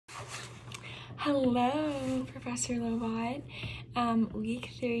Hello, Professor Lobot.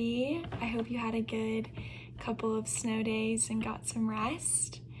 Week 3, I hope you had a good couple of snow days and got some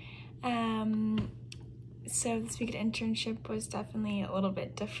rest. So this week at internship was definitely a little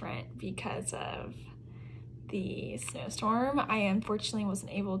bit different because of the snowstorm. I unfortunately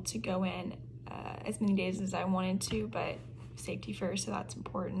wasn't able to go in as many days as I wanted to, but safety first, so that's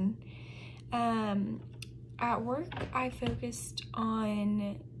important. At work, I focused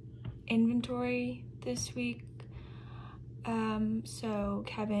on inventory this week. So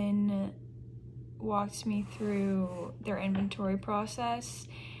Kevin walked me through their inventory process,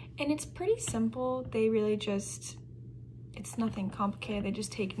 and it's pretty simple. They really just, it's nothing complicated. They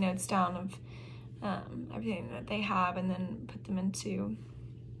just take notes down of everything that they have and then put them into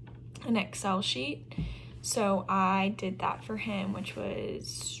an Excel sheet. So I did that for him, which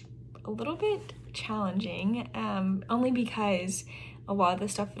was a little bit challenging, only because a lot of the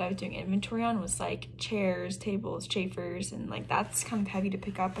stuff that I was doing inventory on was like chairs, tables, chafers, and like that's kind of heavy to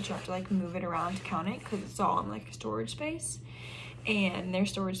pick up, but you have to like move it around to count it because it's all in like a storage space, and their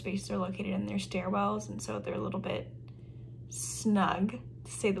storage spaces are located in their stairwells, and so they're a little bit snug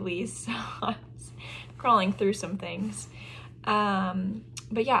to say the least. So I was crawling through some things.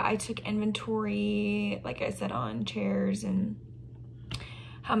 But yeah, I took inventory, like I said, on chairs and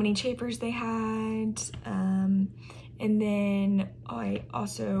how many chafers they had. And then I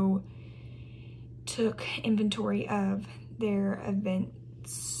also took inventory of their event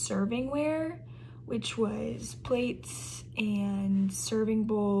servingware, which was plates and serving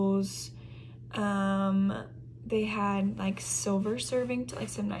bowls. They had like silver serving, like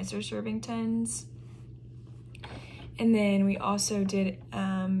some nicer serving tins. And then we also did,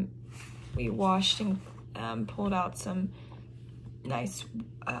 we washed and pulled out some nice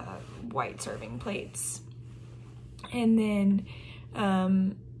white serving plates. And then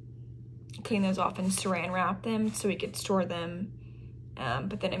clean those off and saran wrap them so we could store them,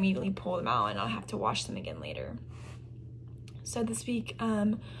 but then immediately pull them out and I'll have to wash them again later. So this week,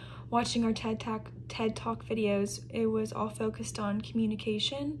 watching our TED Talk videos, it was all focused on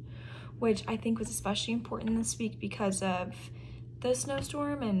communication, which I think was especially important this week because of the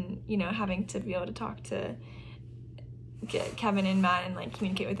snowstorm and, you know, having to be able to talk to get Kevin and Matt and like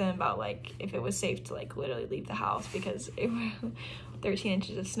communicate with them about like if it was safe to like literally leave the house because it was 13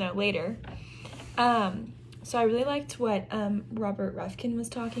 inches of snow later. So I really liked what Robert Refkin was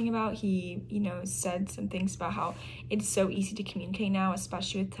talking about. He, you know, said some things about how it's so easy to communicate now,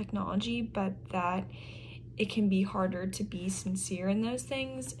 especially with technology, but that it can be harder to be sincere in those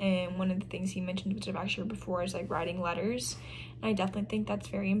things. And one of the things he mentioned, which I've actually heard before, is like writing letters. And I definitely think that's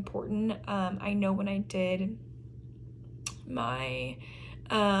very important. I know when I did my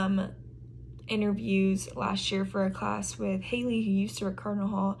interviews last year for a class with Haley, who used to work at Cardinal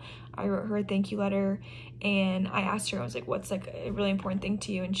Hall, I wrote her a thank you letter, and I asked her, I was like, what's like a really important thing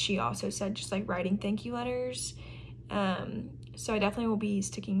to you? And she also said just like writing thank you letters. So I definitely will be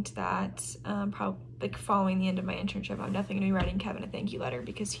sticking to that. Probably like following the end of my internship, I'm definitely gonna be writing Kevin a thank you letter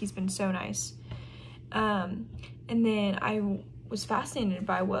because he's been so nice. And then I was fascinated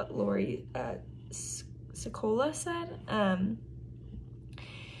by what Lori Secola said.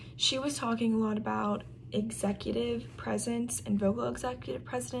 She was talking a lot about executive presence and vocal executive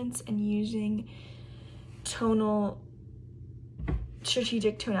presence and using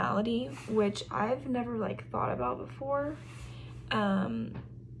strategic tonality, which I've never like thought about before.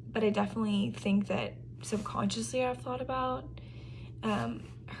 But I definitely think that subconsciously I've thought about.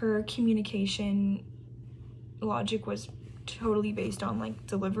 Her communication logic was totally based on like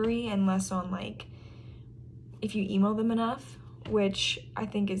delivery and less on like if you email them enough, which I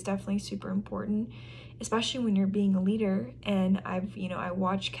think is definitely super important, especially when you're being a leader. And I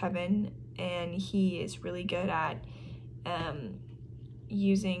watch Kevin, and he is really good at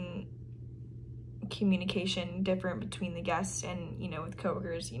using communication different between the guests and, you know, with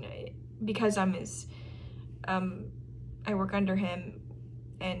coworkers, you know, because I work under him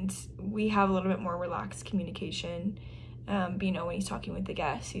and we have a little bit more relaxed communication. But, you know, when he's talking with the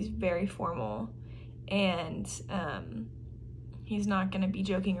guests, he's very formal, and he's not going to be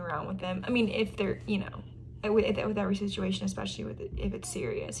joking around with them. I mean, if they're, you know, with every situation, especially if it's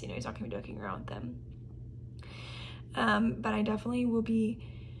serious, you know, he's not going to be joking around with them. But I definitely will be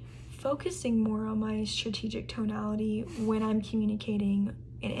focusing more on my strategic tonality when I'm communicating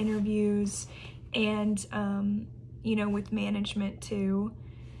in interviews and, you know, with management too,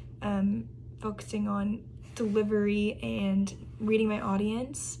 focusing on delivery and reading my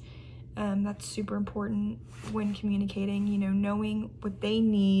audience. That's super important when communicating, you know, knowing what they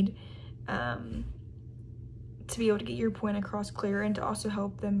need to be able to get your point across clear and to also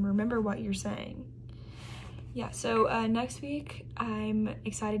help them remember what you're saying. Yeah, so next week I'm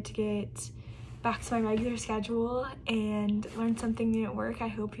excited to get back to my regular schedule and learn something new at work. I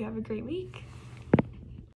hope you have a great week.